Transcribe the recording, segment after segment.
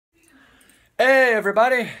Hey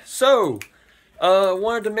everybody!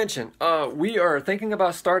 Wanted to mention, we are thinking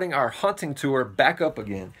about starting our hunting tour back up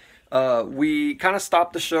again. We kind of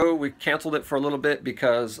stopped the show. We canceled it for a little bit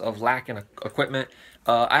because of lack in equipment.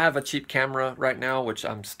 I have a cheap camera right now, which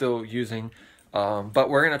I'm still using. But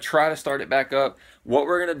we're going to try to start it back up. What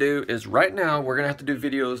we're going to do is right now, we're going to have to do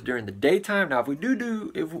videos during the daytime. Now, if we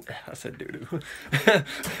I said doo-doo.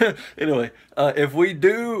 Anyway, if we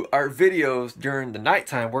do our videos during the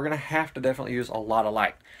nighttime, we're going to have to definitely use a lot of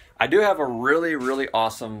light. I do have a really, really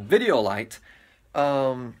awesome video light,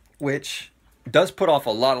 which does put off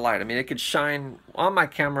a lot of light. I mean, it could shine on my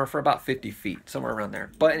camera for about 50 feet, somewhere around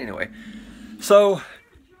there. But anyway, so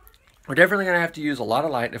we're definitely going to have to use a lot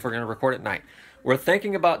of light if we're going to record at night. We're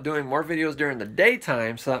thinking about doing more videos during the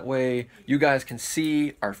daytime so that way you guys can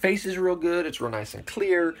see our faces real good. It's real nice and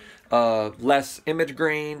clear, less image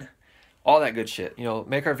grain, all that good shit. You know,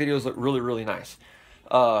 make our videos look really, really nice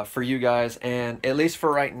for you guys. And at least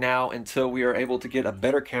for right now, until we are able to get a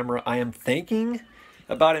better camera, I am thinking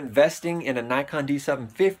about investing in a Nikon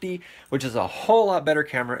D750, which is a whole lot better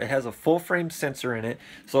camera. It has a full frame sensor in it,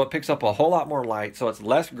 so it picks up a whole lot more light, so it's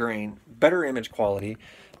less grain, better image quality,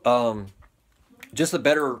 just a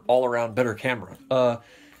better all-around better camera.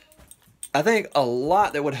 I think a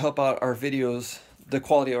lot that would help out our videos, the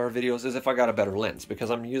quality of our videos, is if I got a better lens,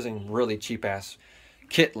 because I'm using really cheap-ass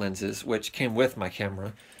kit lenses, which came with my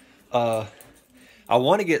camera. I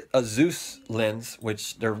want to get a Zeus lens,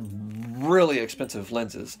 which they're really expensive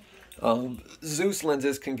lenses. Zeus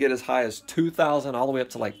lenses can get as high as $2,000 all the way up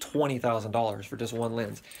to like $20,000 for just one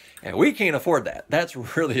lens, and we can't afford that. That's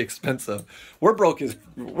really expensive. We're broke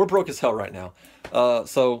as hell right now.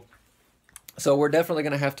 So we're definitely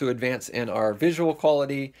gonna have to advance in our visual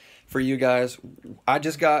quality for you guys. I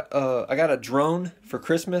got a drone for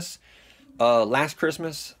Christmas, last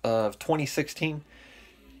Christmas of 2016.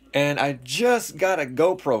 And I just got a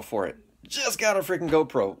GoPro for it. Just got a freaking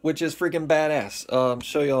GoPro, which is freaking badass.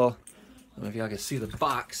 Show y'all. I don't know if y'all can see the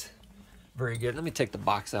box. Very good. Let me take the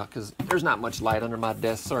box out because there's not much light under my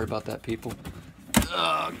desk. Sorry about that, people.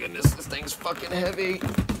 Oh, goodness. This thing's fucking heavy.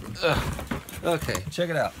 Ugh. Okay, check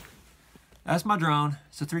it out. That's my drone.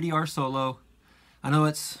 It's a 3DR Solo. I know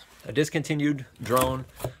it's a discontinued drone.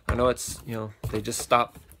 I know it's, you know, they just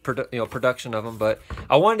stopped production of them, but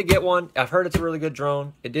I wanted to get one. I've heard it's a really good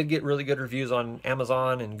drone. It did get really good reviews on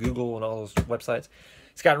Amazon and Google and all those websites.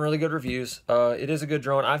 It's gotten really good reviews. It is a good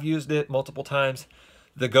drone. I've used it multiple times.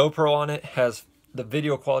 The GoPro on it has, the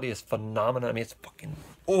video quality is phenomenal. I mean, it's fucking,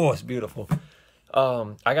 oh, it's beautiful.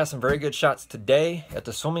 I got some very good shots today at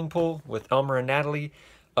the swimming pool with Elmer and Natalie,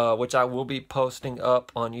 which I will be posting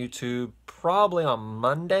up on YouTube probably on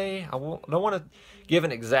Monday. I don't want to give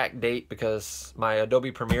an exact date because my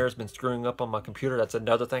Adobe Premiere has been screwing up on my computer. That's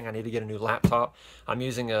another thing. I need to get a new laptop. I'm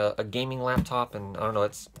using a gaming laptop, and I don't know,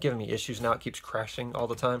 it's giving me issues now. It keeps crashing all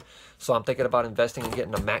the time. So I'm thinking about investing in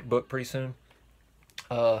getting a MacBook pretty soon.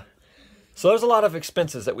 So there's a lot of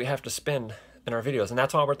expenses that we have to spend in our videos, and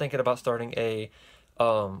that's why we're thinking about starting a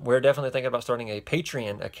we're definitely thinking about starting a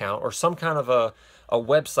Patreon account or some kind of a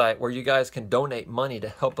website where you guys can donate money to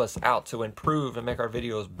help us out to improve and make our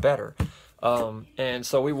videos better. And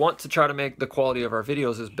so we want to try to make the quality of our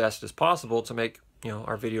videos as best as possible to make, you know,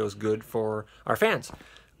 our videos good for our fans.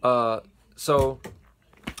 Oh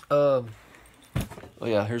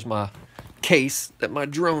yeah, here's my case that my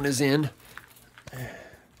drone is in.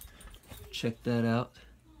 Check that out.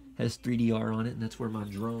 Has 3DR on it, and that's where my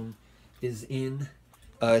drone is in.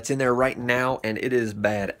 It's in there right now, and it is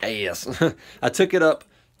badass. I took it up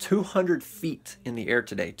 200 feet in the air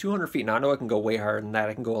today. 200 feet. Now, I know I can go way higher than that.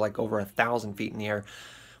 I can go like over 1,000 feet in the air,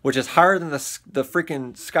 which is higher than the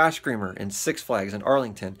freaking Sky Screamer in Six Flags in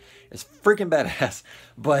Arlington. It's freaking badass.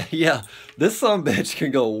 But yeah, this sumbitch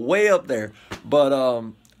can go way up there. But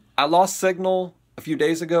I lost signal a few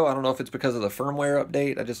days ago. I don't know if it's because of the firmware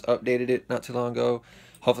update. I just updated it not too long ago.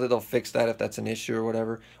 Hopefully they'll fix that if that's an issue or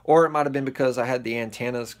whatever. Or it might have been because I had the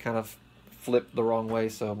antennas kind of flipped the wrong way,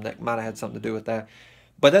 so that might have had something to do with that.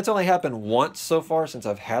 But that's only happened once so far since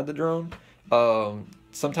I've had the drone.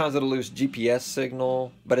 Sometimes it'll lose GPS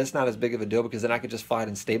signal, but it's not as big of a deal because then I could just fly it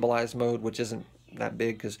in stabilized mode, which isn't that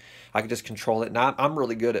big because I could just control it. Now, I'm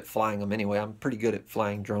really good at flying them anyway. I'm pretty good at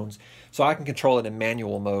flying drones. So I can control it in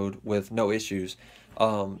manual mode with no issues.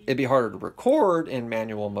 It'd be harder to record in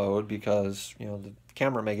manual mode because, you know, the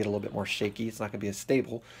camera may get a little bit more shaky. It's not going to be as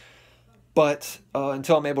stable. But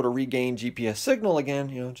until I'm able to regain GPS signal again,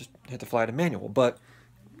 you know, just hit the fly to manual. But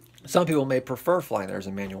some people may prefer flying theirs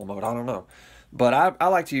in manual mode. I don't know. But I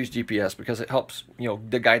like to use GPS because it helps, you know,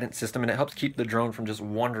 the guidance system, and it helps keep the drone from just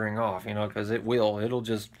wandering off, you know, because it'll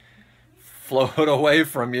just float away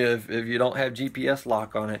from you if you don't have GPS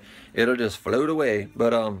lock on it. It'll just float away.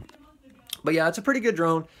 But yeah, it's a pretty good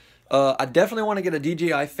drone. I definitely want to get a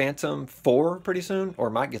DJI Phantom 4 pretty soon, or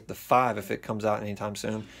might get the 5 if it comes out anytime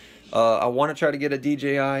soon. I want to try to get a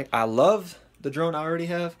DJI. I love the drone I already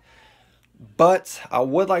have, but I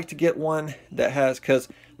would like to get one that has, because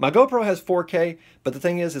my GoPro has 4K, but the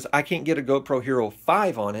thing is I can't get a GoPro Hero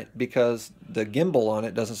 5 on it because the gimbal on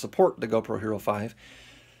it doesn't support the GoPro Hero 5.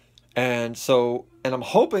 And I'm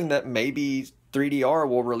hoping that maybe 3DR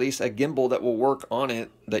will release a gimbal that will work on it,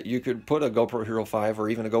 that you could put a GoPro Hero 5 or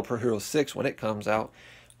even a GoPro Hero 6 when it comes out.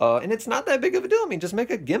 And it's not that big of a deal. I mean, just make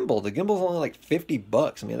a gimbal. The gimbal's only like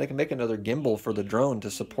 $50. I mean, they can make another gimbal for the drone to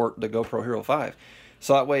support the GoPro Hero 5.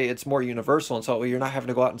 So that way it's more universal, and so that way you're not having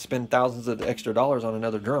to go out and spend thousands of extra dollars on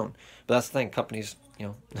another drone. But that's the thing, companies,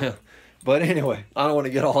 you know. But anyway, I don't want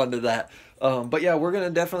to get all into that. But yeah, we're going to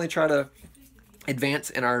definitely try to advance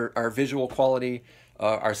in our visual quality,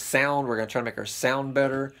 our sound. We're going to try to make our sound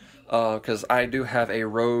better, because I do have a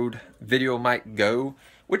Rode VideoMic Go,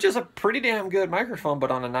 which is a pretty damn good microphone, but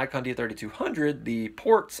on a Nikon D3200, the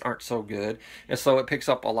ports aren't so good, and so it picks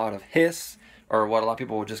up a lot of hiss, or what a lot of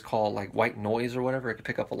people would just call like white noise or whatever. It could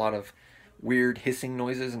pick up a lot of weird hissing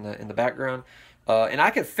noises in the background. And I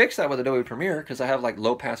could fix that with Adobe Premiere, because I have like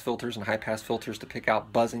low pass filters and high pass filters to pick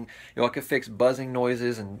out buzzing. You know, I could fix buzzing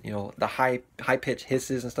noises and, you know, the high pitch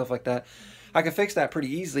hisses and stuff like that. I can fix that pretty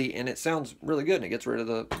easily, and it sounds really good, and it gets rid of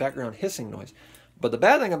the background hissing noise. But the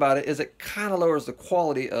bad thing about it is it kind of lowers the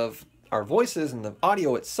quality of our voices and the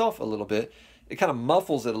audio itself a little bit. It kind of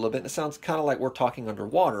muffles it a little bit, and it sounds kind of like we're talking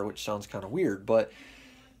underwater, which sounds kind of weird, but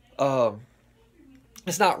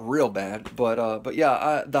it's not real bad. But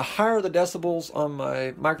yeah, the higher the decibels on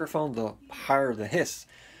my microphone, the higher the hiss.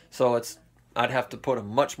 So I'd have to put a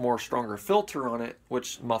much more stronger filter on it,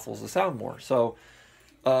 which muffles the sound more. So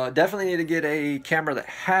definitely need to get a camera that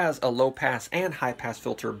has a low pass and high pass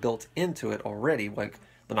filter built into it already, like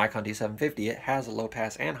the Nikon D750. It has a low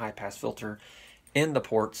pass and high pass filter in the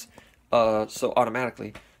ports. So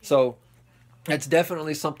automatically. So it's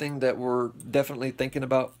definitely something that we're definitely thinking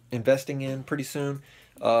about investing in pretty soon.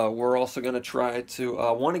 We're also going to try to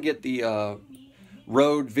want to get the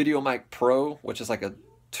Rode VideoMic Pro, which is like a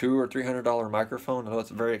 $200 or $300 microphone. I know it's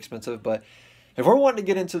very expensive, but if we're wanting to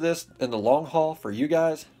get into this in the long haul for you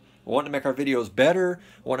guys, we want to make our videos better,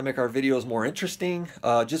 we want to make our videos more interesting,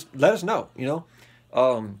 just let us know, you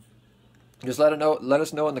know. Just let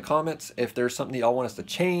us know in the comments if there's something y'all want us to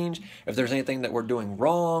change, if there's anything that we're doing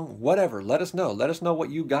wrong, whatever. Let us know. Let us know what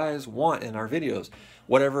you guys want in our videos.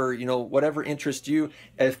 Whatever, you know, whatever interests you.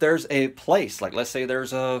 If there's a place, like let's say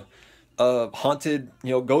there's a haunted, you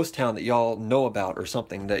know, ghost town that y'all know about, or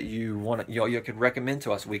something that you want to, you know, you could recommend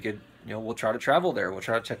to us. We could, you know, we'll try to travel there. We'll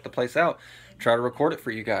try to check the place out. Try to record it for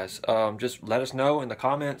you guys. Just let us know in the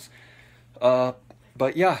comments.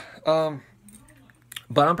 But yeah,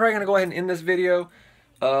 but I'm probably going to go ahead and end this video.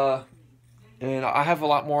 And I have a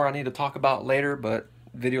lot more I need to talk about later, but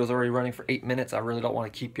the video is already running for 8 minutes. I really don't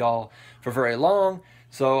want to keep y'all for very long.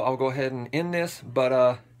 So I'll go ahead and end this.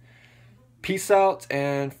 But peace out,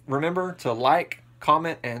 and remember to like,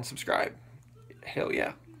 comment, and subscribe. Hell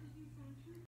yeah.